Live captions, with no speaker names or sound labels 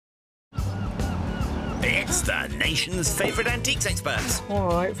It's the nation's favourite antiques experts. All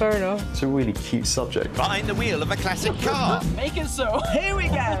right, fair enough. It's a really cute subject. Behind the wheel of a classic car. Make it so. Here we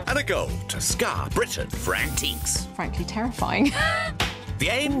go. And a goal to scar Britain for antiques. Frankly terrifying. The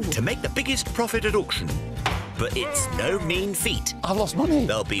aim to make the biggest profit at auction. But it's no mean feat. I've lost money.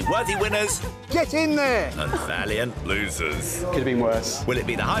 There'll be worthy winners. Get in there. And valiant losers. Could have been worse. Will it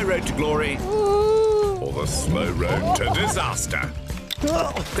be the high road to glory? Or the slow road to disaster?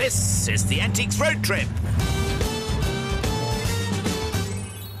 This is the Antiques Road Trip.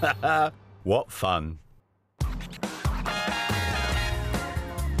 What fun.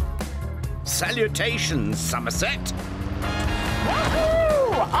 Salutations, Somerset.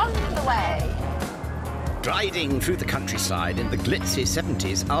 Woohoo! On the way. Gliding through the countryside in the glitzy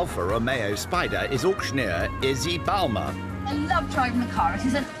 70s Alfa Romeo Spider is auctioneer Izzie Balmer. I love driving the car. It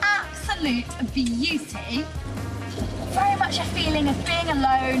is an absolute beauty. Very much a feeling of being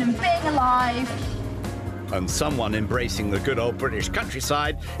alone and being alive. And someone embracing the good old British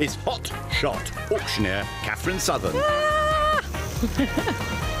countryside is hot shot auctioneer Catherine Southon.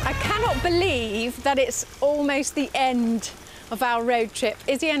 I cannot believe that it's almost the end of our road trip.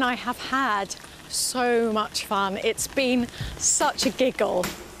 Izzie and I have had so much fun. It's been such a giggle.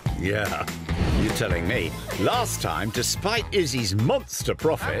 Yeah, you're telling me. Last time, despite Izzie's monster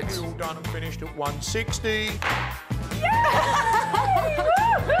profits... All done and finished at 160.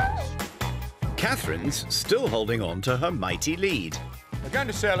 Catherine's still holding on to her mighty lead. We're going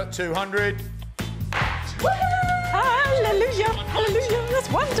to sell at 200. Hallelujah, hallelujah, that's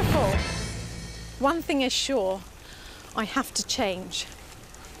wonderful. One thing is sure, I have to change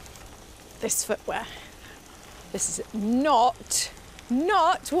this footwear. This is not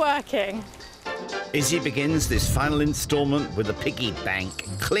working. Izzie begins this final instalment with a piggy bank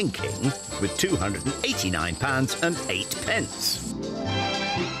clinking with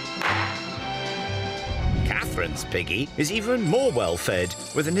 £289.08. Catherine's piggy is even more well fed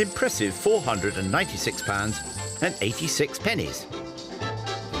with an impressive £496.86.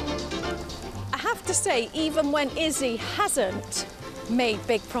 I have to say, even when Izzie hasn't made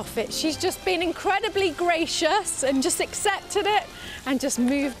big profits, she's just been incredibly gracious and just accepted it and just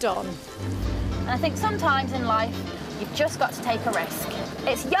moved on. And I think sometimes in life, you've just got to take a risk.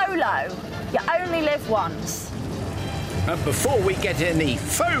 It's YOLO. You only live once. And before we get any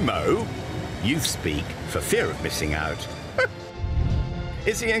FOMO, youth speak for fear of missing out.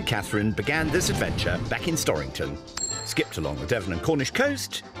 Izzie and Catherine began this adventure back in Storrington, skipped along the Devon and Cornish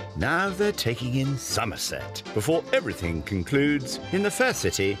coast. Now they're taking in Somerset before everything concludes in the fair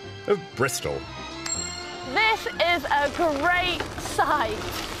city of Bristol. This is a great sight.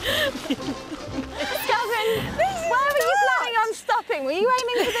 Catherine, where were you planning on stopping? Were you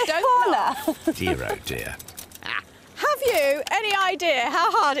aiming for this corner? Dear, oh dear. Have you any idea how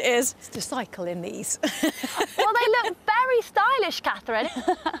hard it is to cycle in these? Well, they look very stylish, Catherine.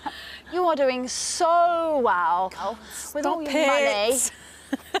 You are doing so well with all your money.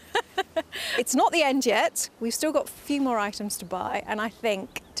 It's not the end yet. We've still got a few more items to buy, and I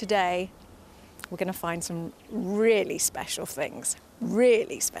think today we're going to find some really special things.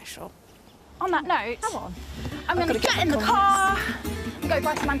 Really special. On that note, Come on. I'm going to get in the car, go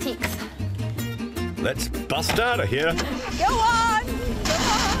buy some antiques. Let's bust out of here. Go on! Go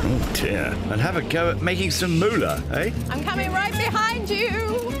on! Oh dear. And have a go at making some moolah, eh? I'm coming right behind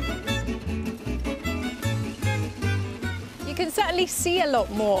you. You can certainly see a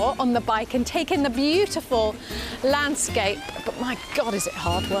lot more on the bike and take in the beautiful landscape, but my God, is it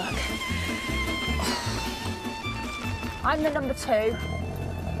hard work. I'm the number 2.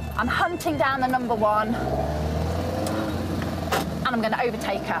 I'm hunting down the number 1. And I'm going to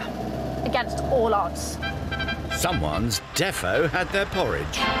overtake her against all odds. Someone's defo had their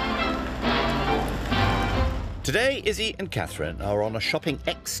porridge. Today, Izzie and Catherine are on a shopping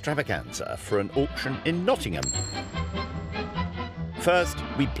extravaganza for an auction in Nottingham. First,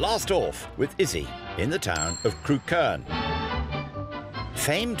 we blast off with Izzie in the town of Crewkerne.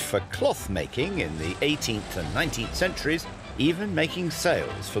 Famed for cloth making in the 18th and 19th centuries, even making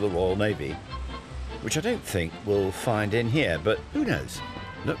sails for the Royal Navy, which I don't think we'll find in here, but who knows?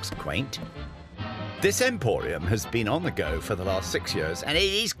 Looks quaint. This emporium has been on the go for the last 6 years, and it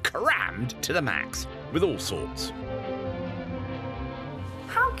is crammed to the max with all sorts.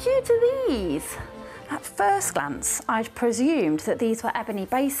 How cute are these? At first glance, I'd presumed that these were ebony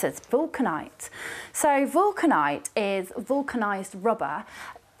bases, vulcanite. So vulcanite is vulcanised rubber,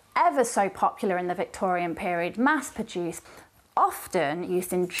 ever so popular in the Victorian period, mass-produced, often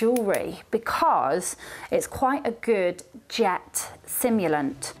used in jewellery because it's quite a good jet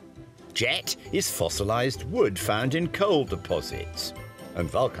simulant. Jet is fossilised wood found in coal deposits. and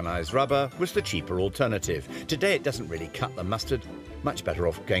vulcanised rubber was the cheaper alternative. Today it doesn't really cut the mustard. Much better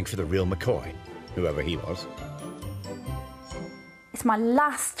off going for the real McCoy, whoever he was. It's my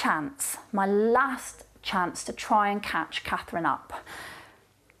last chance to try and catch Catherine up.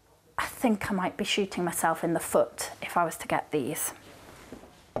 I think I might be shooting myself in the foot if I was to get these.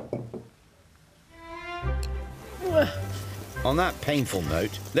 On that painful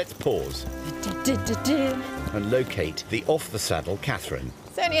note, let's pause and locate the off-the-saddle Catherine.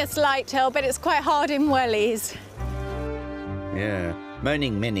 It's only a slight hill, but it's quite hard in wellies. Yeah,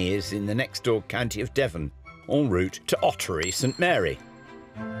 Moaning Minnie is in the next-door county of Devon, en route to Ottery, St Mary.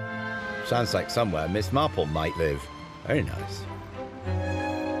 Sounds like somewhere Miss Marple might live. Very nice.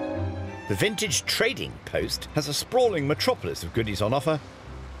 The Vintage Trading Post has a sprawling metropolis of goodies on offer.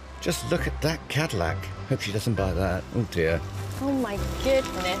 Just look at that Cadillac. Hope she doesn't buy that. Oh dear. Oh my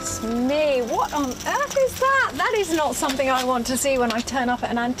goodness me, what on earth is that? That is not something I want to see when I turn up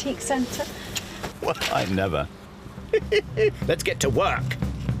at an antique centre. Well, I never. Let's get to work.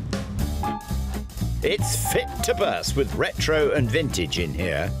 It's fit to burst with retro and vintage in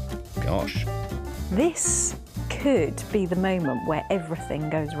here. Gosh. This could be the moment where everything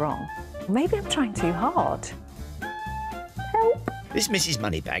goes wrong. Maybe I'm trying too hard. Help. This Mrs.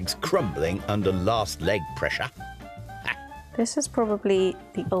 Moneybags crumbling under last leg pressure. This is probably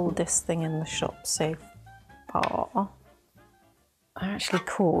the oldest thing in the shop so far. They're actually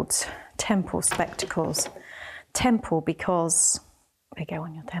called temple spectacles. Temple because they go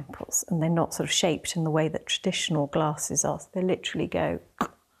on your temples and they're not sort of shaped in the way that traditional glasses are. So they literally go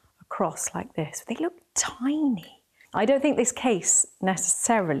across like this. They look tiny. I don't think this case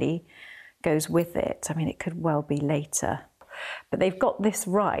necessarily goes with it. I mean, it could well be later. But they've got this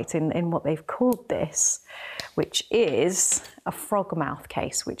right in what they've called this, which is a frog mouth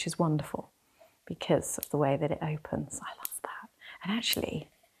case, which is wonderful because of the way that it opens. I love that. And actually,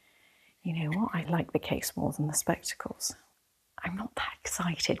 you know what? I like the case more than the spectacles. I'm not that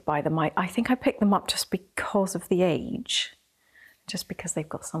excited by them. I think I picked them up just because of the age, just because they've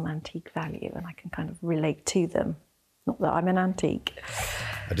got some antique value and I can kind of relate to them. Not that I'm an antique.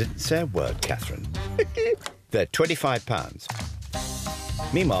 I didn't say a word, Catherine. They're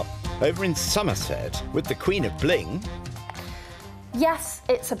 £25. Meanwhile, over in Somerset, with the Queen of Bling... Yes,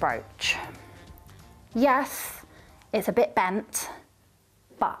 it's a brooch. Yes, it's a bit bent,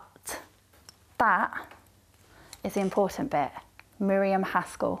 but that is the important bit. Miriam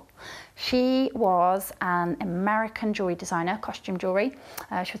Haskell. She was an American jewellery designer, costume jewellery.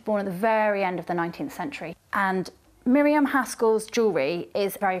 She was born at the very end of the 19th century. And Miriam Haskell's jewellery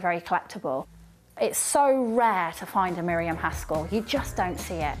is very, very collectible. It's so rare to find a Miriam Haskell. You just don't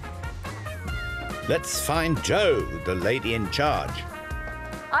see it. Let's find Jo, the lady in charge.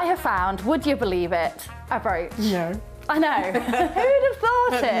 I have found, would you believe it, a brooch. No. I know. Who'd have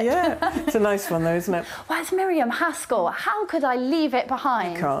thought it? Yeah, it's a nice one though, isn't it? Where's Miriam Haskell? How could I leave it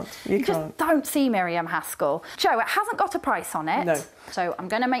behind? You can't. You just don't see Miriam Haskell. Jo, it hasn't got a price on it. No. So I'm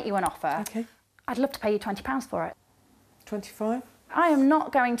going to make you an offer. Okay. I'd love to pay you £20 for it. 25? I am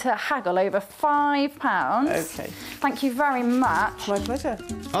not going to haggle over £5. Okay. Thank you very much. My pleasure.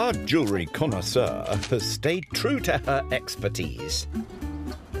 Our jewellery connoisseur has stayed true to her expertise.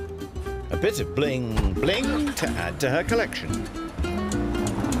 A bit of bling bling to add to her collection.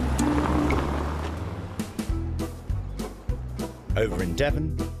 Over in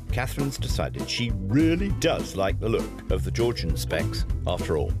Devon, Catherine's decided she really does like the look of the Georgian specs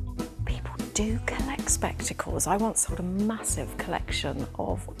after all. People do collect spectacles. I want sort of massive collection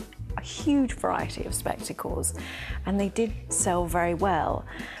of a huge variety of spectacles, and they did sell very well.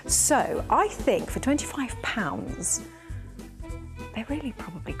 So I think for £25, they're really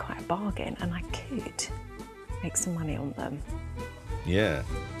probably quite a bargain, and I could make some money on them. Yeah,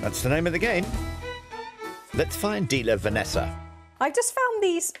 that's the name of the game. Let's find dealer Vanessa. I just found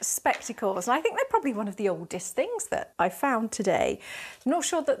these spectacles, and I think they're probably one of the oldest things that I found today. I'm not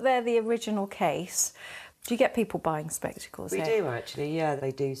sure that they're the original case. Do you get people buying spectacles We here? do actually, yeah,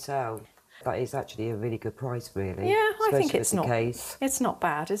 they do sell. That is actually a really good price, really. Yeah, I think especially it's with not. the case. It's not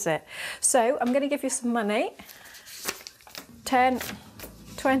bad, is it? So I'm going to give you some money. 10,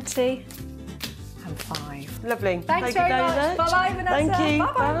 20, and 5. Lovely. Thanks Thank you very much. Bye-bye, Vanessa. Thank you.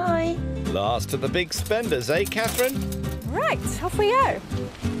 Bye-bye. Bye. Last of the big spenders, eh, Catherine? Right, off we go.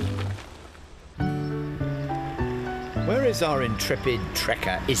 Where is our intrepid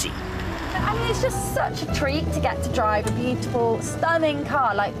trekker, Izzie? I mean, it's just such a treat to get to drive a beautiful, stunning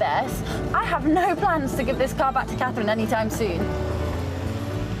car like this. I have no plans to give this car back to Catherine anytime soon.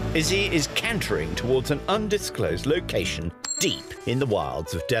 Izzie is cantering towards an undisclosed location deep in the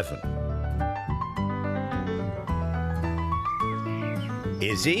wilds of Devon.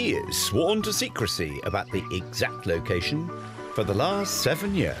 Izzie is sworn to secrecy about the exact location. For the last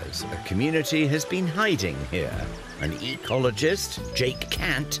 7 years, a community has been hiding here. An ecologist, Jake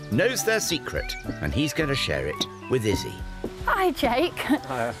Cant, knows their secret, and he's going to share it with Izzie. Hi, Jake.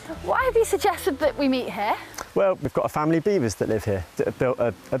 Hiya. Why have you suggested that we meet here? Well, we've got a family of beavers that live here that have built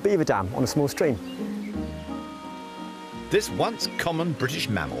a beaver dam on a small stream. This once common British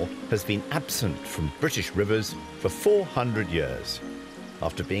mammal has been absent from British rivers for 400 years.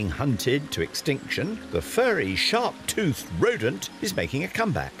 After being hunted to extinction, the furry, sharp-toothed rodent is making a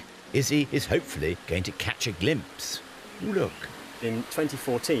comeback. Izzie is hopefully going to catch a glimpse. Look. In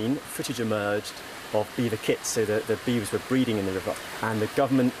 2014, footage emerged of beaver kits, so the beavers were breeding in the river, and the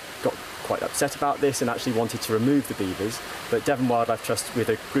government got quite upset about this and actually wanted to remove the beavers, but Devon Wildlife Trust, with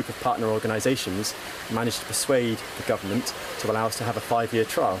a group of partner organisations, managed to persuade the government to allow us to have a 5-year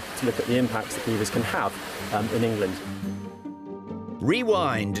trial to look at the impacts that beavers can have in England.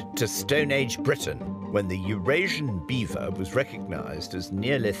 Rewind to Stone Age Britain, when the Eurasian beaver was recognised as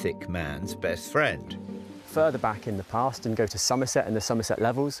Neolithic man's best friend. Further back in the past and go to Somerset and the Somerset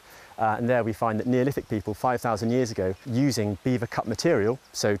Levels, and there we find that Neolithic people 5,000 years ago, using beaver cut material,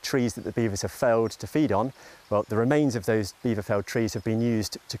 so trees that the beavers have felled to feed on, well, the remains of those beaver felled trees have been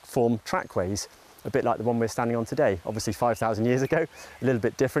used to form trackways, a bit like the one we're standing on today. Obviously 5,000 years ago, a little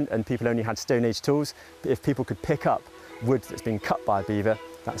bit different, and people only had Stone Age tools, but if people could pick up wood that's been cut by a beaver,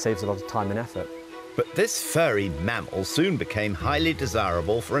 that saves a lot of time and effort. But this furry mammal soon became highly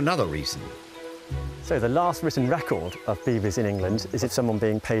desirable for another reason. So the last written record of beavers in England is if someone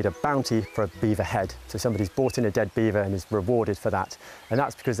being paid a bounty for a beaver head. So somebody's bought in a dead beaver and is rewarded for that. And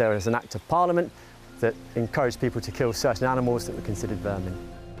that's because there is an act of parliament that encouraged people to kill certain animals that were considered vermin.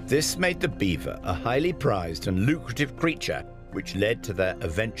 This made the beaver a highly prized and lucrative creature, which led to their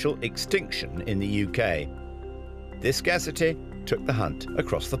eventual extinction in the UK. This scarcity took the hunt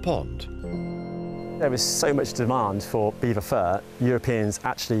across the pond. There was so much demand for beaver fur, Europeans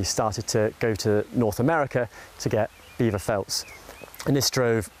actually started to go to North America to get beaver felts. And this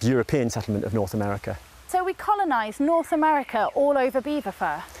drove European settlement of North America. So we colonised North America all over beaver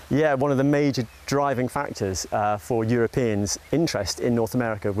fur? Yeah, one of the major driving factors for Europeans' interest in North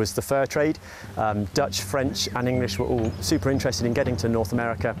America was the fur trade. Dutch, French and English were all super interested in getting to North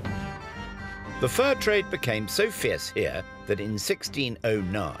America. The fur trade became so fierce here that in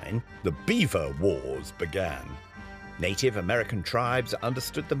 1609, the Beaver Wars began. Native American tribes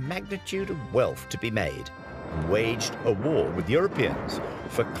understood the magnitude of wealth to be made and waged a war with Europeans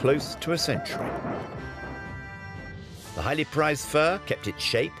for close to a century. The highly prized fur kept its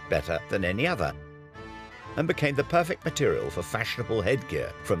shape better than any other and became the perfect material for fashionable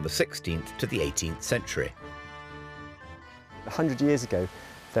headgear from the 16th to the 18th century. 100 years ago,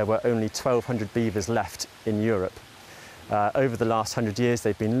 there were only 1,200 beavers left in Europe. Over the last 100 years,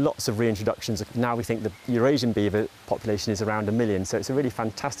 there have been lots of reintroductions. Now we think the Eurasian beaver population is around 1 million, so it's a really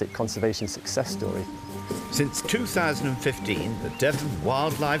fantastic conservation success story. Since 2015, the Devon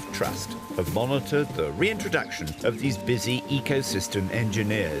Wildlife Trust have monitored the reintroduction of these busy ecosystem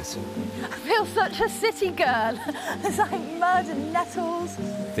engineers. I feel such a city girl. There's like mud and nettles.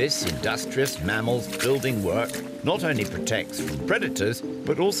 This industrious mammal's building work not only protects from predators,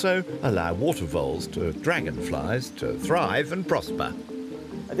 but also allow water voles to dragonflies to thrive and prosper.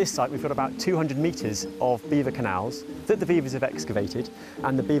 At this site, we've got about 200 metres of beaver canals that the beavers have excavated,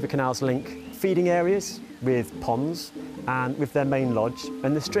 and the beaver canals link feeding areas with ponds and with their main lodge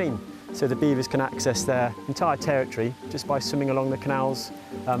and the stream. So the beavers can access their entire territory just by swimming along the canals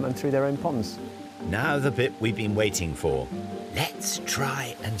and through their own ponds. Now the bit we've been waiting for. Let's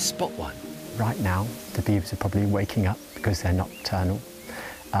try and spot one. Right now, the beavers are probably waking up because they're nocturnal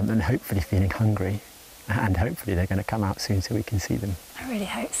and hopefully feeling hungry. And hopefully they're going to come out soon so we can see them. I really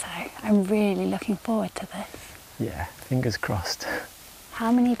hope so. I'm really looking forward to this. Yeah, fingers crossed.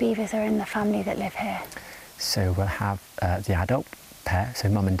 How many beavers are in the family that live here? So we'll have the adult pair, so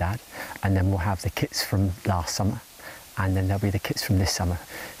mum and dad, and then we'll have the kits from last summer, and then there'll be the kits from this summer.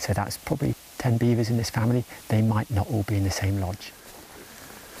 So that's probably 10 beavers in this family. They might not all be in the same lodge.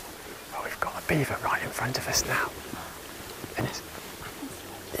 Well, we've got a beaver right in front of us now. And it's,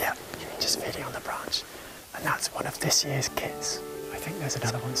 yeah, just feeding on the branch. And that's one of this year's kits. I think there's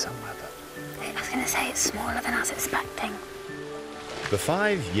another one somewhere, but... I was going to say it's smaller than I was expecting. The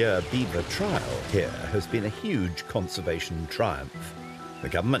 5-year beaver trial here has been a huge conservation triumph. The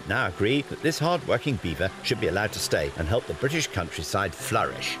government now agree that this hard-working beaver should be allowed to stay and help the British countryside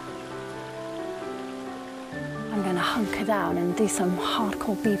flourish. I'm going to hunker down and do some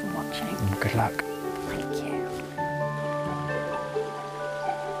hardcore beaver watching. Good luck. Thank you.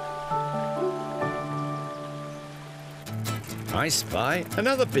 price by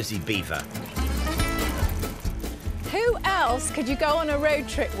another busy beaver. Who else could you go on a road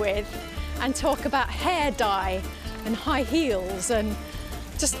trip with and talk about hair dye and high heels and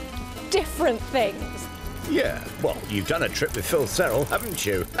just different things? Yeah, well, you've done a trip with Phil Serrell, haven't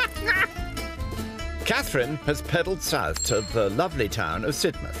you? Catherine has pedalled south to the lovely town of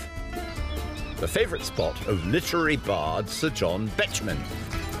Sidmouth, the favourite spot of literary bard Sir John Betjeman.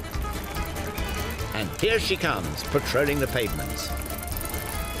 And here she comes, patrolling the pavements.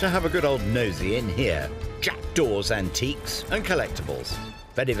 To have a good old nosy in here. Jack Dawes antiques and collectibles.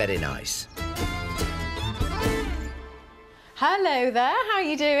 Very, very nice. Hello there, how are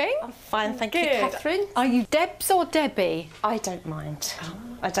you doing? I'm fine, thank you, Good. Catherine. Are you Debs or Debbie? I don't mind.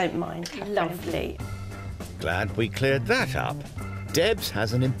 I don't mind, Catherine. Lovely. Glad we cleared that up. Debs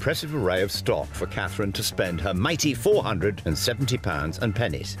has an impressive array of stock for Catherine to spend her mighty £470 and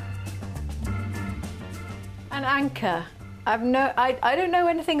pennies. An anchor. I don't know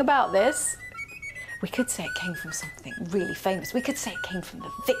anything about this. We could say it came from something really famous. We could say it came from the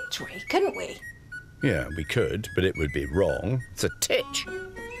Victory, couldn't we? Yeah, we could, but it would be wrong. It's a titch.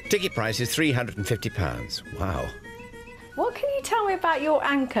 Ticket price is £350. Wow. What can you tell me about your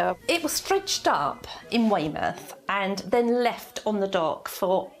anchor? It was dredged up in Weymouth and then left on the dock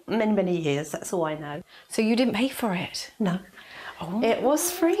for many, many years. That's all I know. So you didn't pay for it? No. Oh. It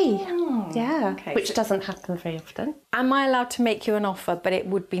was free. Yeah, Okay, which so- doesn't happen very often. Am I allowed to make you an offer, but it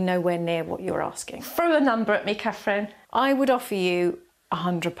would be nowhere near what you're asking? Throw a number at me, Catherine. I would offer you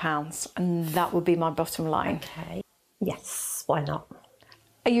 £100, and that would be my bottom line. Okay. Yes, why not?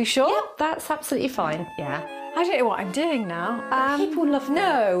 Are you sure? Yep, that's absolutely fine. Yeah. I don't know what I'm doing now. People love me.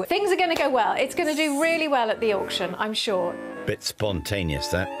 No, things are going to go well. It's going to do really well at the auction, I'm sure. Bit spontaneous,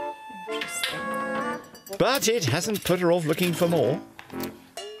 that. But it hasn't put her off looking for more.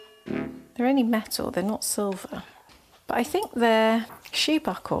 They're only metal, they're not silver. But I think they're shoe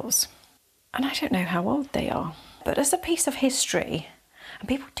buckles. And I don't know how old they are. But as a piece of history, and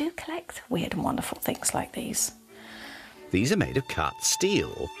people do collect weird and wonderful things like these. These are made of cut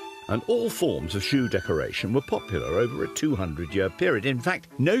steel, and all forms of shoe decoration were popular over a 200-year period. In fact,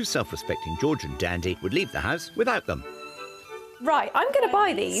 no self-respecting Georgian dandy would leave the house without them. Right, I'm going to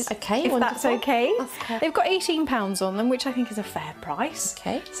buy these, Okay, if that's wonderful. okay. That's okay. They've got £18 on them, which I think is a fair price.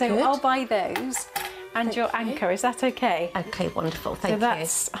 Okay, So good. I'll buy those and your anchor. Is that okay? Okay, wonderful. Thank So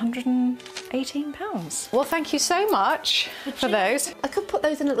that's £118. Well, thank you so much for those. you. I could put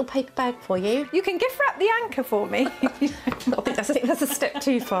those in a little paper bag for you. You can gift wrap the anchor for me. I think that's a step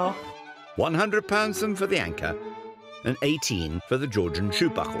too far. £100 them for the anchor, and 18 for the Georgian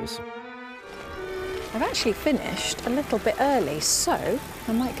shoe buckles. I've actually finished a little bit early, so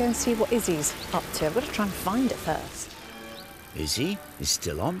I might go and see what Izzie's up to. I've got to try and find it first. Izzie is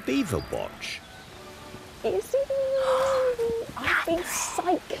still on beaver watch. Izzie! I've been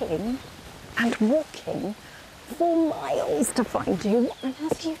cycling and walking for miles to find you. What on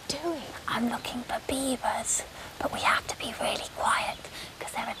earth are you doing? I'm looking for beavers, but we have to be really quiet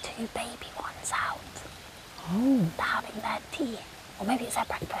because there are 2 baby ones out. Oh. They're having their tea. Or maybe it's their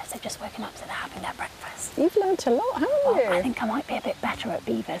breakfast. They've just woken up, so they're having their breakfast. You've learnt a lot, haven't Well, you? I think I might be a bit better at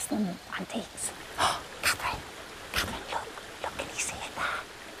beavers than antiques. Catherine, look, can you see it there?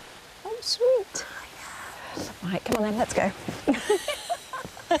 Oh, sweet. Right, come on then, let's go.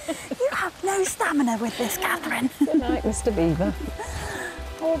 You have no stamina with this, Catherine. Good night, Mr. Beaver.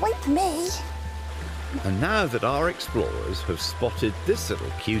 Oh, wait for me. And now that our explorers have spotted this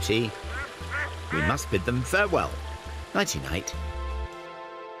little cutie, we must bid them farewell. Nighty-night.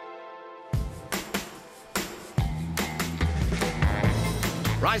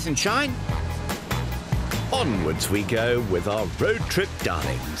 Rise and shine. Onwards we go with our road trip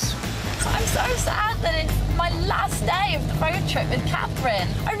darlings. I'm so sad that it's my last day of the road trip with Catherine.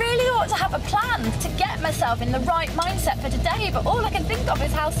 I really ought to have a plan to get myself in the right mindset for today, but all I can think of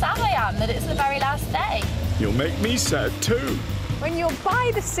is how sad I am that it's the very last day. You'll make me sad too. When you're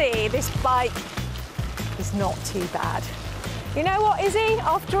by the sea, this bike is not too bad. You know what, Izzie?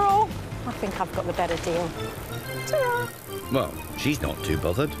 After all, I think I've got the better deal. Ta-ra! Well, she's not too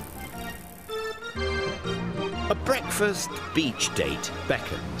bothered. A breakfast beach date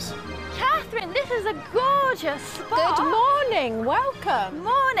beckons. Catherine, this is a gorgeous spot. Good morning, welcome.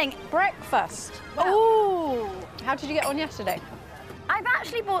 Morning. Breakfast. Well- Oh, how did you get on yesterday? I've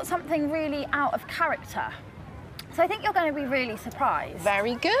actually bought something really out of character. So I think you're going to be really surprised.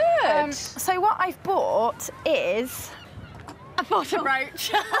 Very good. So what I've bought is... I bought a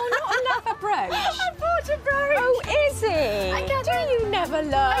brooch. Oh, not another brooch. I bought a brooch. Oh, Izzie, do you never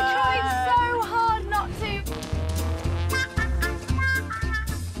learn? I tried so hard not to.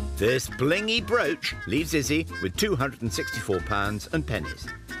 This blingy brooch leaves Izzie with £264 and pennies.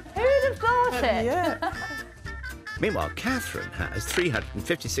 Who'd have thought it? Yeah. Meanwhile, Catherine has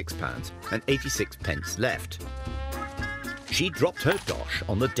 £356 and 86 pence left. She dropped her dosh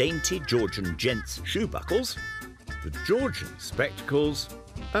on the dainty Georgian gents' shoe buckles, the Georgian spectacles,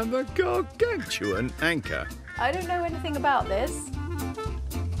 and the gargantuan anchor. I don't know anything about this.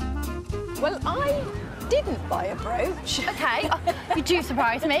 Well, I didn't buy a brooch. Okay, you do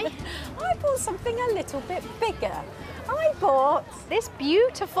surprise me. I bought something a little bit bigger. I bought this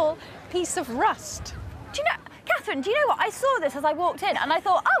beautiful piece of rust. Do you know, Catherine, do you know what? I saw this as I walked in and I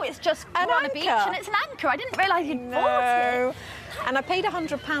thought, oh, it's just on a beach and it's an anchor. I didn't realise you'd bought it. And I paid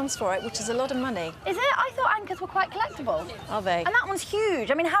 £100 for it, which is a lot of money. Is it? I thought anchors were quite collectible. Are they? And that one's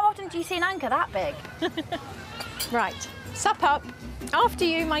huge. I mean, how often do you see an anchor that big? Right, sup up. After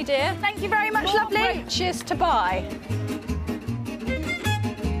you, my dear. Thank you very much, More lovely. brooches to buy.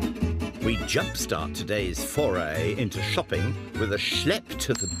 We jumpstart today's foray into shopping with a schlep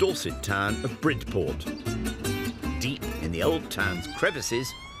to the Dorset town of Bridport. Deep in the old town's crevices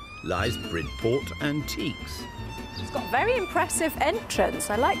lies Bridport Antiques. It's got a very impressive entrance.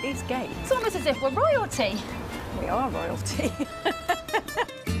 I like these gates. It's almost as if we're royalty. We are royalty.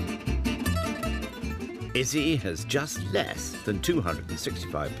 Izzie has just less than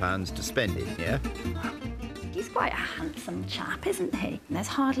 £265 to spend in here. He's quite a handsome chap, isn't he? And there's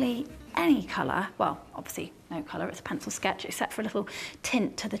hardly any colour. Well, obviously no colour, it's a pencil sketch, except for a little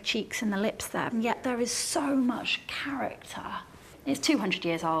tint to the cheeks and the lips there. And yet there is so much character. It's 200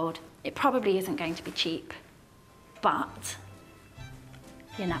 years old. It probably isn't going to be cheap, but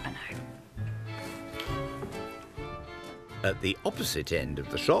you never know. At the opposite end of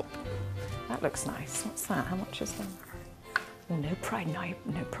the shop, That looks nice. What's that? How much is that? Oh, no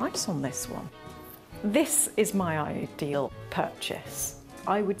price on this one. This is my ideal purchase.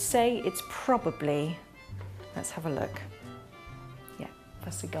 I would say it's probably, let's have a look. Yeah,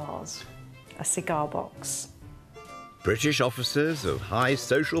 for cigars. A cigar box. British officers of high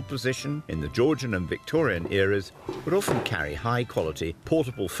social position in the Georgian and Victorian eras would often carry high-quality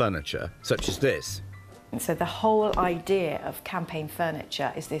portable furniture such as this. And so the whole idea of campaign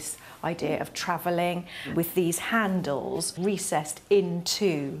furniture is this idea of travelling with these handles recessed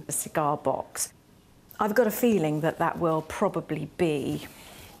into the cigar box. I've got a feeling that that will probably be,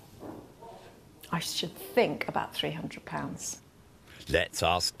 I should think, about £300. Let's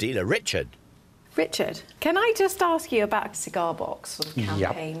ask dealer Richard. Richard, can I just ask you about a cigar box sort of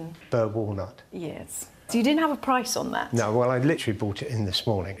campaign? Yep, Burr Walnut. Yes. So you didn't have a price on that? No, well, I literally bought it in this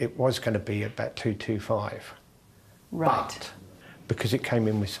morning. It was going to be about 225. Right. But because it came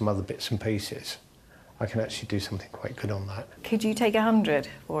in with some other bits and pieces, I can actually do something quite good on that. Could you take 100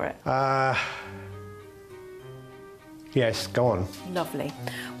 for it? Yes, go on. Lovely.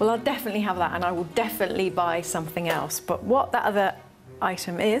 Well, I'll definitely have that, and I will definitely buy something else. But what that other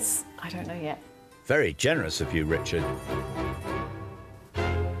item is, I don't know yet. Very generous of you, Richard.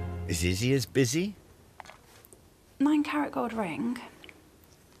 Is Izzie as busy? 9-carat gold ring.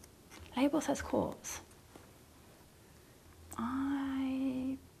 Label says quartz.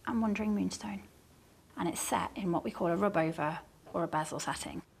 I am wondering moonstone. And it's set in what we call a rub over or a bezel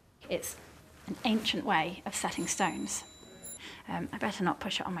setting. It's an ancient way of setting stones. I better not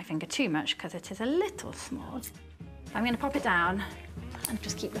push it on my finger too much because it is a little small. I'm going to pop it down and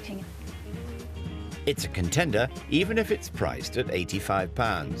just keep looking. It's a contender, even if it's priced at £85.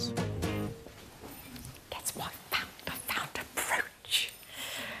 Guess what I found a brooch.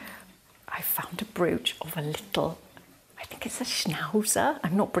 I found a brooch of a little, I think it's a schnauzer.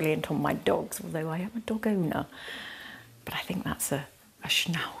 I'm not brilliant on my dogs, although I am a dog owner. But I think that's a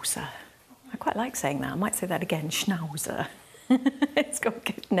schnauzer. I quite like saying that. I might say that again, schnauzer. It's got a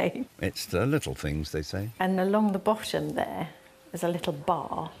good name. It's the little things, they say. And along the bottom there's a little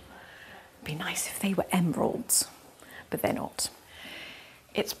bar. It'd be nice if they were emeralds, but they're not.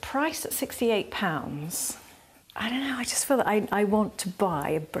 It's priced at £68. I don't know, I just feel that I want to buy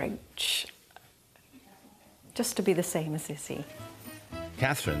a brooch just to be the same as Izzie.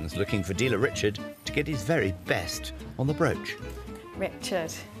 Catherine's looking for dealer Richard to get his very best on the brooch.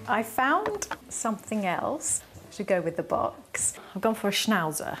 Richard, I found something else to go with the box. I've gone for a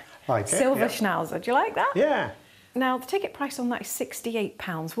schnauzer. Like it, Silver yeah. schnauzer. Do you like that? Yeah. Now, the ticket price on that is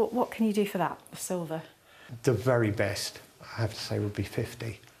 £68. What can you do for that, the silver? The very best, I have to say, would be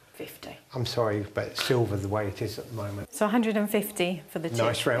 50. 50. I'm sorry, but silver the way it is at the moment. So 150 for the tip.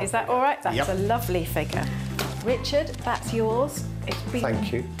 Nice round Is that figure. all right? That's Yep. a lovely figure. Richard, that's yours. It's been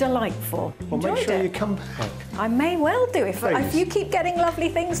Thank you. delightful. Well, make Enjoyed sure it. you come back. I may well do. If Please. you keep getting lovely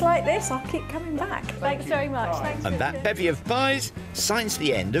things like this, I'll keep coming back. Thanks very much. Thanks, And that Richard. bevy of pies signs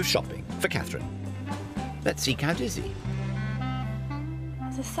the end of shopping for Catherine. Let's seek out Izzie.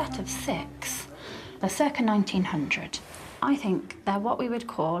 There's a set of 6. They're circa 1900. I think they're what we would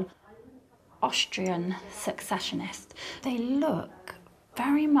call Austrian successionists. They look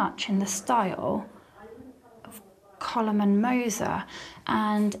very much in the style of Koloman Moser,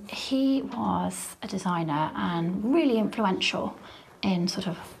 and he was a designer and really influential in sort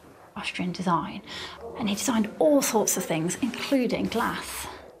of Austrian design. And he designed all sorts of things, including glass.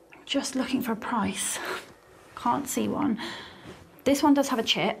 I'm just looking for a price. Can't see one. This one does have a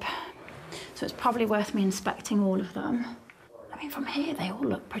chip, so it's probably worth me inspecting all of them. I mean, from here, they all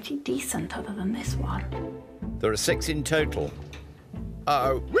look pretty decent, other than this one. There are 6 in total.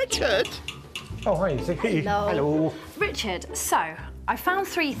 Oh, Richard! Oh, hi, Izzie. Hello. Hello. Richard, so I found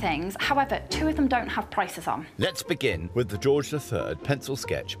 3 things. However, 2 of them don't have prices on. Let's begin with the George III pencil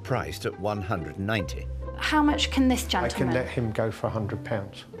sketch priced at £190. How much can this I gentleman? can let him go for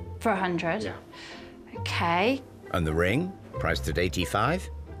 £100. For 100? Yeah. Okay. And the ring, priced at £85.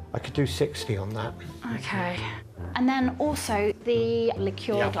 I could do 60 on that. Okay. And then also the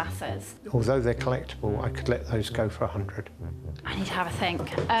liqueur Yeah. glasses. Although they're collectible, I could let those go for 100. I need to have a think.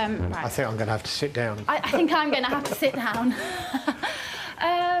 I Right. think I'm going to have to sit down. I think I'm going to have to sit down.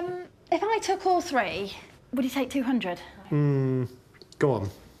 If I took all 3, would you take 200? Go on.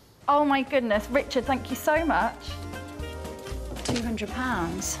 Oh my goodness, Richard, thank you so much.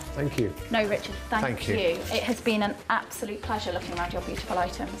 £200. Thank you. No, Richard, thank you. It has been an absolute pleasure looking around your beautiful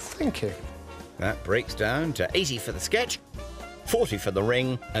items. Thank you. That breaks down to 80 for the sketch, 40 for the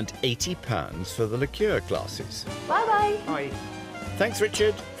ring, and £80 for the liqueur glasses. Bye-bye. Hi. Thanks,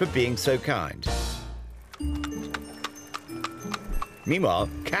 Richard, for being so kind. Meanwhile,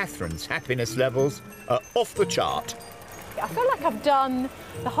 Catherine's happiness levels are off the chart. I feel like I've done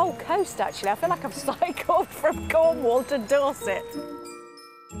the whole coast, actually. I feel like I've cycled from Cornwall to Dorset.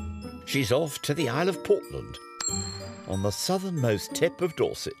 She's off to the Isle of Portland, on the southernmost tip of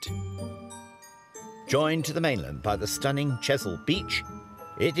Dorset. Joined to the mainland by the stunning Chesil Beach,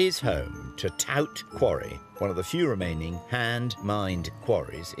 it is home to Tout Quarry, one of the few remaining hand-mined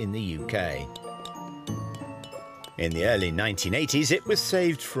quarries in the UK. In the early 1980s, it was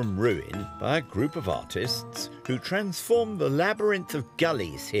saved from ruin by a group of artists who transformed the labyrinth of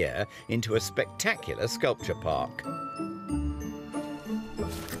gullies here into a spectacular sculpture park.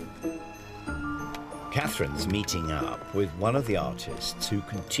 Catherine's meeting up with one of the artists who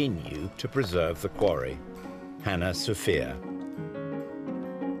continue to preserve the quarry, Hannah Sophia.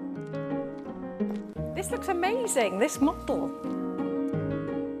 This looks amazing, this model.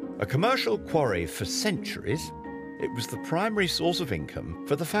 A commercial quarry for centuries, it was the primary source of income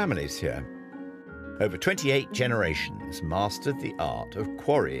for the families here. Over 28 generations mastered the art of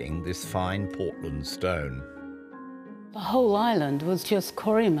quarrying this fine Portland stone. The whole island was just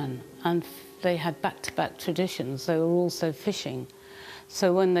quarrymen, and they had back-to-back traditions. They were also fishing.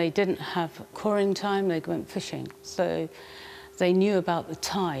 So when they didn't have quarrying time, they went fishing. So they knew about the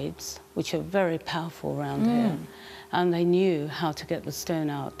tides, which are very powerful around here, and they knew how to get the stone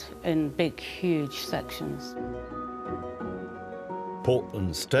out in big, huge sections.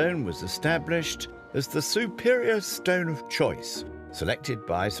 Portland stone was established as the superior stone of choice, selected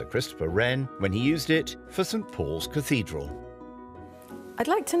by Sir Christopher Wren when he used it for St Paul's Cathedral. I'd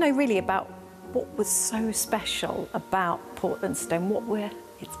like to know really about what was so special about Portland stone. What were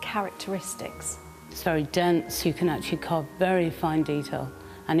its characteristics? It's very dense, you can actually carve very fine detail,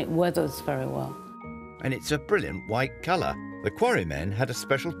 and it weathers very well. And it's a brilliant white colour. The quarrymen had a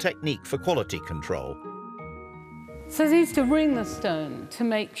special technique for quality control. So they used to ring the stone to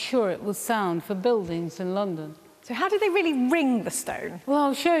make sure it was sound for buildings in London. So how did they really ring the stone? Well,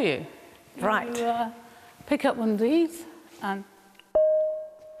 I'll show you. Right. You, pick up one of these, and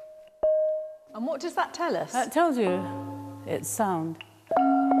what does that tell us? that tells you it's sound.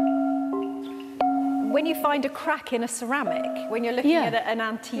 When you find a crack in a ceramic, when you're looking at an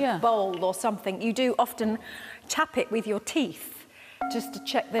antique bowl or something, you do often tap it with your teeth just to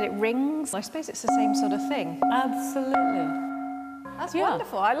check that it rings. I suppose it's the same sort of thing. Absolutely. That's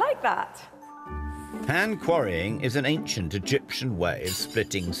wonderful. I like that. Hand quarrying is an ancient Egyptian way of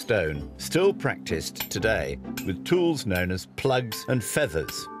splitting stone, still practiced today with tools known as plugs and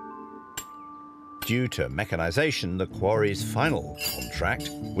feathers. Due to mechanisation, the quarry's final contract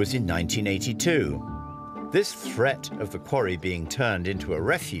was in 1982. This threat of the quarry being turned into a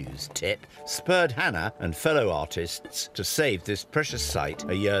refuse tip spurred Hannah and fellow artists to save this precious site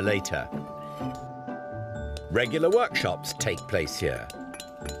a year later. Regular workshops take place here.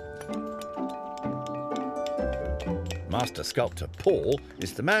 Master sculptor Paul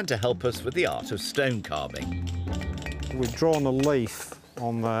is the man to help us with the art of stone carving. We've drawn a leaf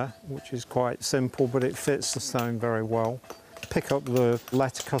on there, which is quite simple, but it fits the stone very well. Pick up the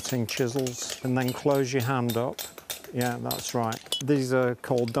letter cutting chisels and then close your hand up. Yeah, that's right. These are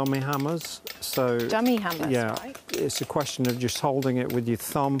called dummy hammers. So dummy hammers, yeah, right? It's a question of just holding it with your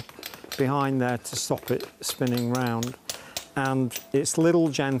thumb behind there to stop it spinning round. And it's little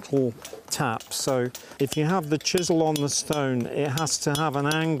gentle taps. So if you have the chisel on the stone, it has to have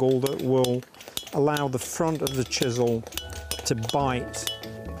an angle that will allow the front of the chisel to bite.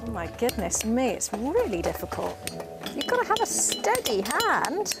 Oh my goodness me, it's really difficult. You've got to have a steady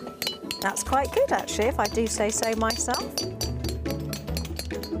hand. That's quite good, actually, if I do say so myself.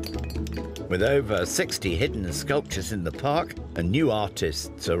 With over 60 hidden sculptures in the park and new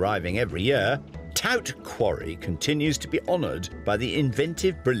artists arriving every year, Tout Quarry continues to be honoured by the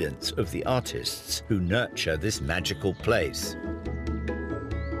inventive brilliance of the artists who nurture this magical place.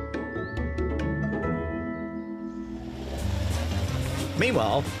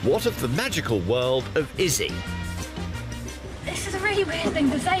 Meanwhile, what of the magical world of Izzie? This is a really weird thing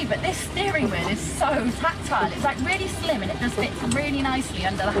to say, but this steering wheel is so tactile. It's like really slim and it just fits really nicely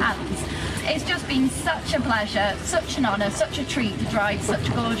under the hands. It's just been such a pleasure, such an honour, such a treat to drive such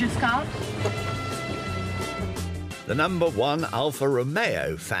a gorgeous car. The #1 Alfa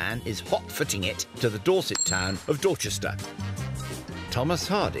Romeo fan is hot-footing it to the Dorset town of Dorchester. Thomas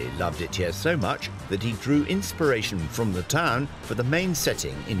Hardy loved it here so much that he drew inspiration from the town for the main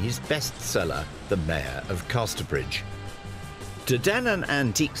setting in his bestseller, The Mayor of Casterbridge. Danan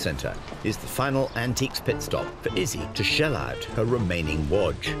Antique Centre is the final antiques pit stop for Izzie to shell out her remaining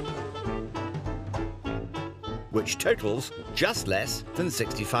wodge, which totals just less than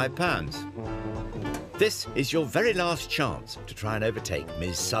 £65. This is your very last chance to try and overtake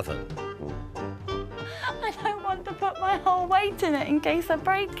Ms. Southon. I don't want to put my whole weight in it in case I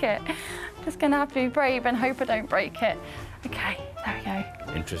break it. I'm just going to have to be brave and hope I don't break it. OK, there we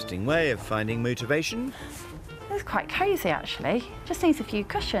go. Interesting way of finding motivation. It's quite cosy, actually. Just needs a few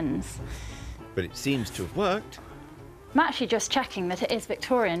cushions. But it seems to have worked. I'm actually just checking that it is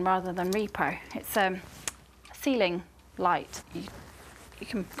Victorian rather than Repo. It's a ceiling light. You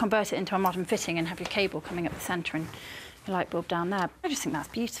can convert it into a modern fitting and have your cable coming up the centre and your light bulb down there. I just think that's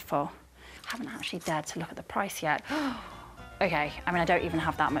beautiful. I haven't actually dared to look at the price yet. OK, I mean, I don't even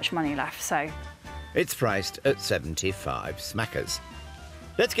have that much money left, so... It's priced at 75 smackers.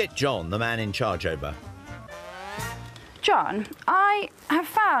 Let's get John, the man in charge, over. John, I have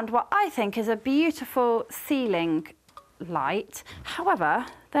found what I think is a beautiful ceiling light. However,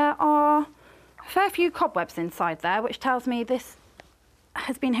 there are a fair few cobwebs inside there, which tells me this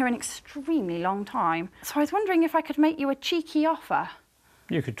has been here an extremely long time. So I was wondering if I could make you a cheeky offer.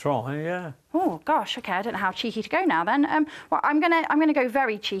 You could try, yeah. Oh gosh, OK, I don't know how cheeky to go now then. Well, I'm gonna go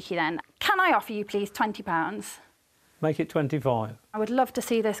very cheeky then. Can I offer you, please, £20? Make it 25. I would love to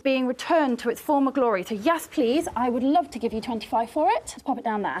see this being returned to its former glory. So yes, please, I would love to give you 25 for it. Let's pop it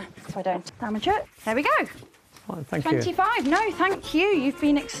down there so I don't damage it. There we go. Well, thank 25. you. No, thank you. You've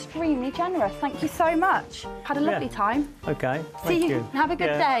been extremely generous. Thank you so much. Had a lovely time. OK, See you. Have a good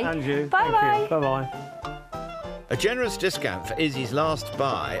day. And you. Bye-bye. Bye-bye. A generous discount for Izzie's last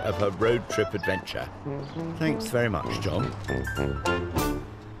buy of her road trip adventure. Thanks very much, John.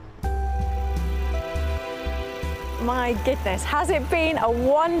 My goodness, has it been a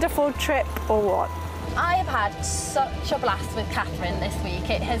wonderful trip or what? I have had such a blast with Catherine this week.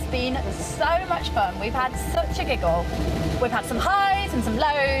 It has been so much fun. We've had such a giggle. We've had some highs and some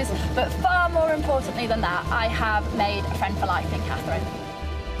lows, but far more importantly than that, I have made a friend for life in Catherine.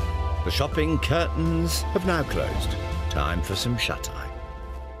 The shopping curtains have now closed. Time for some shut-eye.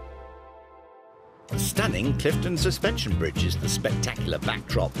 The stunning Clifton Suspension Bridge is the spectacular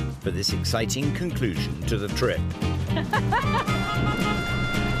backdrop for this exciting conclusion to the trip.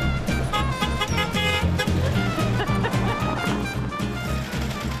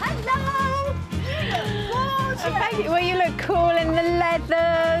 Hello! Okay, well, you look cool in the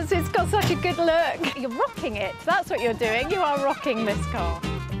leathers. It's got such a good look. You're rocking it. That's what you're doing. You are rocking this car.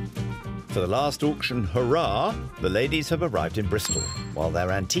 For the last auction hurrah, the ladies have arrived in Bristol, while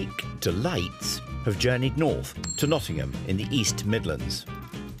their antique delights have journeyed north to Nottingham in the East Midlands,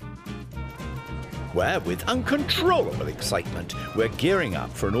 where, with uncontrollable excitement, we're gearing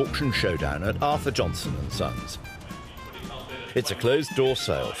up for an auction showdown at Arthur Johnson & Sons. It's a closed-door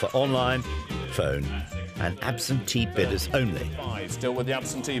sale for online, phone and absentee bidders only. Still with the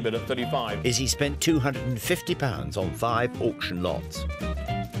absentee bid at 35. Izzie spent £250 on 5 auction lots.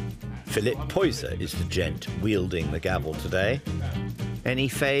 Philip Poyser is the gent wielding the gavel today. Any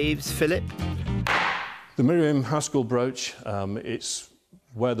faves, Philip? The Miriam Haskell brooch, it's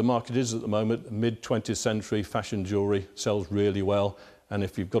where the market is at the moment. Mid-20th century fashion jewellery, sells really well. And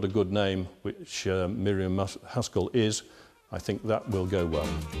if you've got a good name, which Miriam Haskell is, I think that will go well.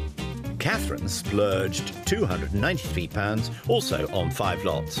 Catherine splurged £293, also on 5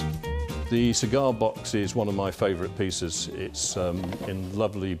 lots. The cigar box is one of my favourite pieces. It's in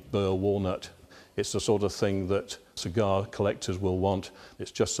lovely burr walnut. It's the sort of thing that cigar collectors will want.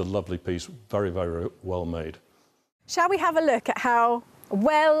 It's just a lovely piece, very, very well made. Shall we have a look at how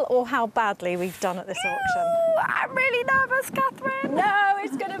well or how badly we've done at this auction? I'm really nervous, Catherine. No,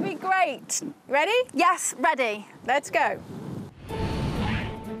 it's going to be great. Ready? Yes, ready. Let's go.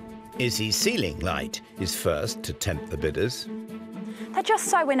 Izzie's ceiling light is first to tempt the bidders. They're just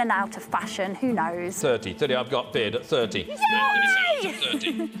so in and out of fashion, who knows? 30, I've got bid at 30. Yay! £30 at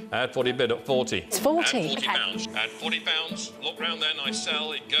 30. Add 40 bid at 40. It's 40. Add 40 pounds. Add 40 pounds. Look round then, I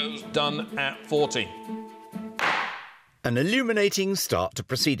sell, it goes done at 40. An illuminating start to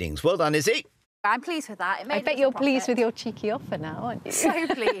proceedings. Well done, Izzie. I'm pleased with that. I bet you're pleased with your cheeky offer now, aren't you? So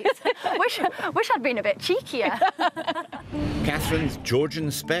pleased. wish I'd been a bit cheekier. Catherine's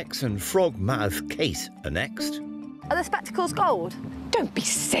Georgian specs and frog mouth case are next. Are the spectacles gold? Don't be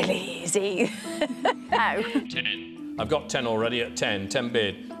silly, Izzie. No. 10. I've got 10 already at 10. 10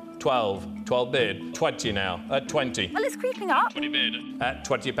 bid. 12. 12 bid. 20 now at 20. Well, it's creeping up. 20 bid at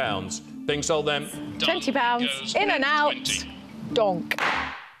 £20. Being sold then. £20. In and out. 20. Donk.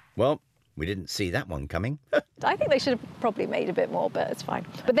 Well, we didn't see that one coming. I think they should have probably made a bit more, but it's fine.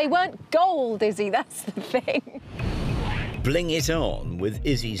 But they weren't gold, Izzie, that's the thing. Bling it on with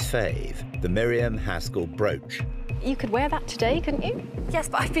Izzie's fave, the Miriam Haskell brooch. You could wear that today, couldn't you? Yes,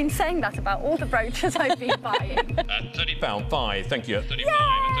 but I've been saying that about all the brooches I've been buying. At £30, 5, thank you. At 35,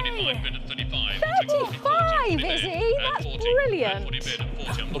 at 35 bid at 35. 35, Izzie, that's brilliant. At 40 bid at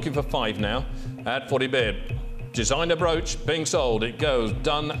 40. I'm looking for 5 now. At 40 bid. Designer brooch being sold. It goes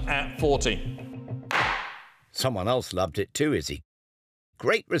done at 40. Someone else loved it too, Izzie.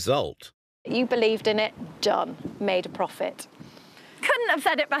 Great result. You believed in it, done. Made a profit. Couldn't have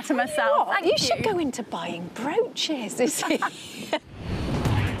said it better myself. Thank you. You should go into buying brooches, Izzie.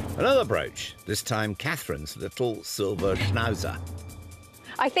 Another brooch, this time Catherine's little silver schnauzer.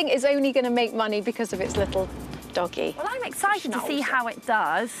 I think it's only going to make money because of its little doggy. Well, I'm excited to see how it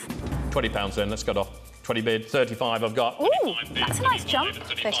does. £20 then, let's get off. 20 bid, 35 I've got. Ooh, that's a nice jump.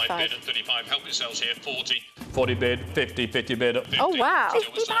 35 bid at 35, help yourselves here, 40. 40 bid, 50, 50 bid at 50. Oh, wow.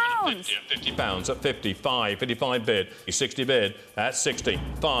 £50. £50 at 55, 55 bid, 60 bid at 60,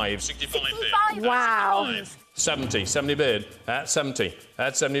 65 bid. Wow. 70 bid at 70,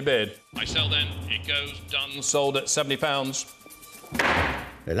 at 70 bid. I sell then, it goes done, sold at £70.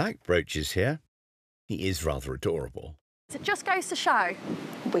 They like brooches here. He is rather adorable. It just goes to show.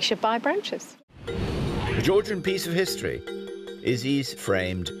 We should buy brooches. A Georgian piece of history. Izzie's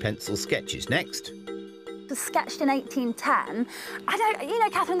framed pencil sketches next. It was sketched in 1810. You know,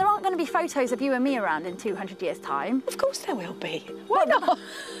 Catherine, there aren't going to be photos of you and me around in 200 years' time. Of course there will be. Why not?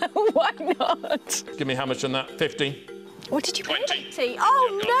 Why not? Give me how much on that? 50. What did you pay? 20.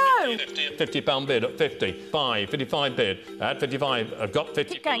 Oh, no! £50 bid at 50. 55 bid at 55. I've got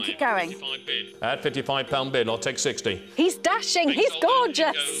 50. Keep going, keep going. 55 bid. At £55 bid, I'll take 60. He's dashing, he's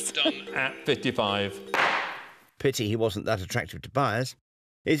gorgeous. Done at 55. Pity he wasn't that attractive to buyers.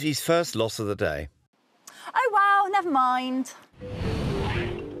 Izzie's first loss of the day. Oh, well, never mind.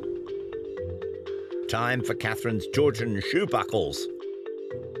 Time for Catherine's Georgian shoe buckles.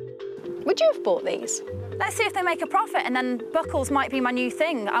 Would you have bought these? Let's see if they make a profit, and then buckles might be my new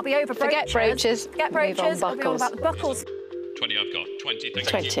thing. I'll be over Forget brooches. Forget brooches. I'll be all about the buckles. 20 I've got. 20, thank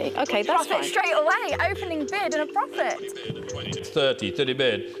 20. you. OK, that's Profit fine. straight away. Opening bid and a profit. 30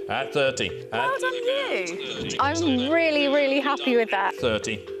 bid at 30. Well done you. I'm really, really happy with that.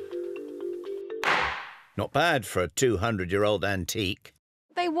 30. Not bad for a 200-year-old antique.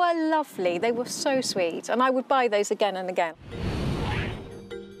 They were lovely. They were so sweet. And I would buy those again and again.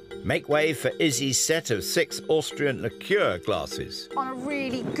 Make way for Izzie's set of 6 Austrian liqueur glasses. On a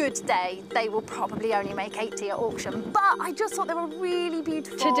really good day, they will probably only make 80 at auction, but I just thought they were really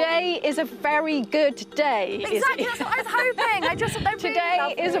beautiful. Today is a very good day. Exactly, that's what I was hoping. I just thought they were Today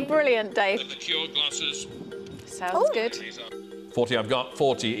really is a brilliant day. The liqueur glasses. Sounds good. 40 I've got.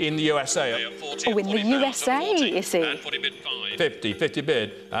 40 in the USA. Oh, in the USA, is he? 40 bid 5. 50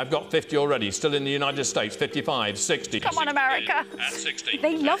 bid. I've got 50 already. Still in the United States. 55, 60. Come on, America. At 60.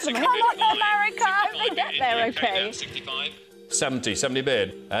 They love them. Come on, America. They get there OK. 65. 70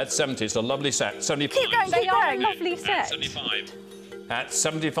 bid. At 70, it's a lovely set. 75. Keep going, They keep are a going. lovely set. 75. at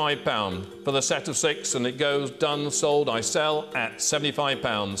 £75 for the set of 6, and it goes done, sold, I sell at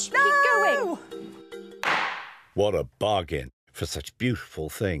 £75. Keep going. What a bargain for such beautiful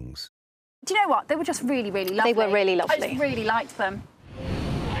things. Do you know what? They were just really, really lovely. They were really lovely. I just really liked them.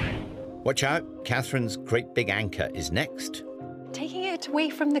 Watch out, Catherine's great big anchor is next. Taking it away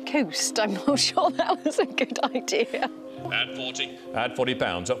from the coast, I'm not sure that was a good idea. Add 40. Add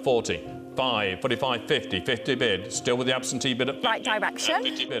 £40 at 40. 5, 45, 50, 50 bid. Still with the absentee bid at 50. Right direction.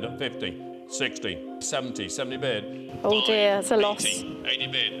 50 bid at 50. 60, 70, 70 bid. Oh dear, it's a loss. 80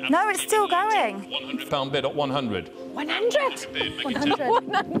 bid. No, it's still going. £100 bid at 100. 100?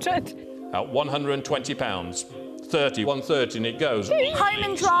 100. At £120. 30, 130, and it goes. Home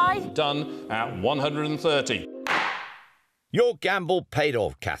and dry. Done at 130. Your gamble paid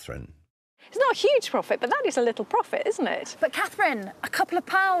off, Catherine. It's not a huge profit, but that is a little profit, isn't it? But Catherine, a couple of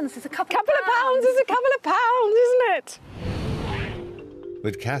pounds is a couple of pounds is a couple of pounds, isn't it?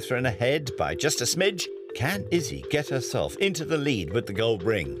 With Catherine ahead by just a smidge, can Izzie get herself into the lead with the gold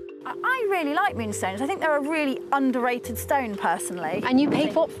ring? I really like moonstones. I think they're a really underrated stone, personally. And you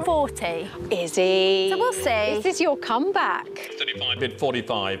paid what for? 40. Izzie. So we'll see. This is your comeback. 35 bid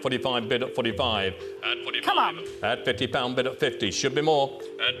 45. 45 bid at 45. Add 45. Come on. Add £50 bid at 50. Should be more.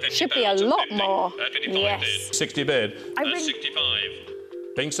 Add 50 Should be a lot more. Add 55 Yes. bid. 60 bid. I Add really- 65.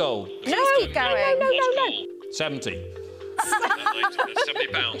 Being sold. Please keep going. No. 70. That's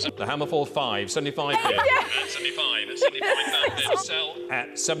 £70. The hammer falls 5. 75 bid. Add 75. At £75 bid. Sell at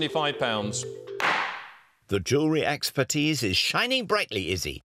 £75. The jewellery expertise is shining brightly,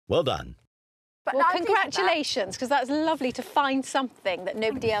 Izzie. Well done. But Well, no, I appreciate that. congratulations, because that's lovely to find something that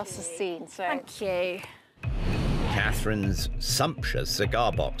nobody else has seen. So Thank you. Catherine's sumptuous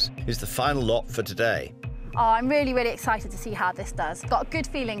cigar box is the final lot for today. Oh, I'm really, really excited to see how this does. Got a good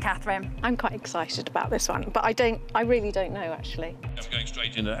feeling, Catherine. I'm quite excited about this one, but I really don't know, actually. I'm going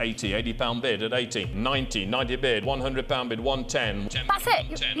straight in at 80. £80 bid at 80. 90. 90 bid. £100 bid. 110. That's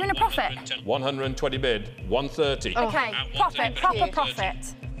it. You're in a profit. 120 bid. 130. Okay, profit, proper profit.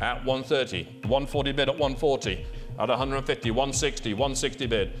 At 130. 140 bid at 140. At 150. 160. 160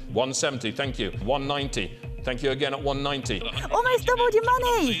 bid. 170. Thank you. 190. Thank you again at 190. Almost doubled your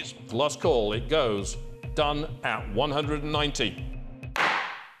money. Last call. It goes. Done at 190.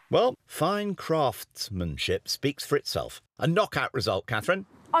 Well, fine craftsmanship speaks for itself. A knockout result, Catherine.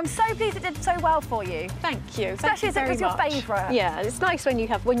 I'm so pleased it did so well for you. Thank you. Especially as it was your favourite. Yeah, it's nice when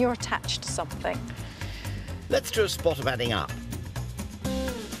you're attached to something. Let's do a spot of adding up.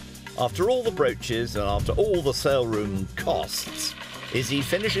 After all the brooches and after all the sale room costs, Izzie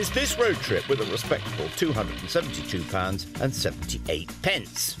finishes this road trip with a respectable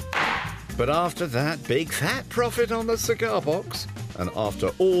 £272.78. But after that big fat profit on the cigar box, and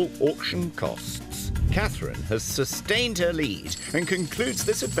after all auction costs, Catherine has sustained her lead and concludes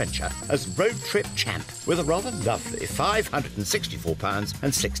this adventure as road trip champ with a rather lovely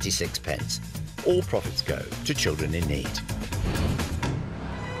 £564.66. All profits go to children in need.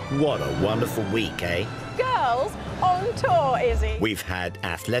 What a wonderful week, eh? Girls on tour, Izzie. We've had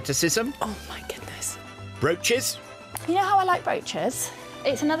athleticism. Oh my goodness. Brooches. You know how I like brooches?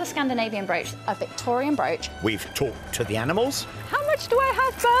 It's another Scandinavian brooch, a Victorian brooch. We've talked to the animals. How much do I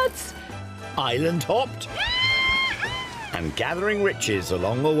have, birds? Island hopped. And gathering riches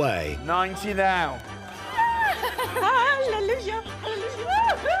along the way. 90 now. Hallelujah.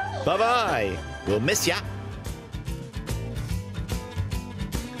 Bye-bye. We'll miss ya.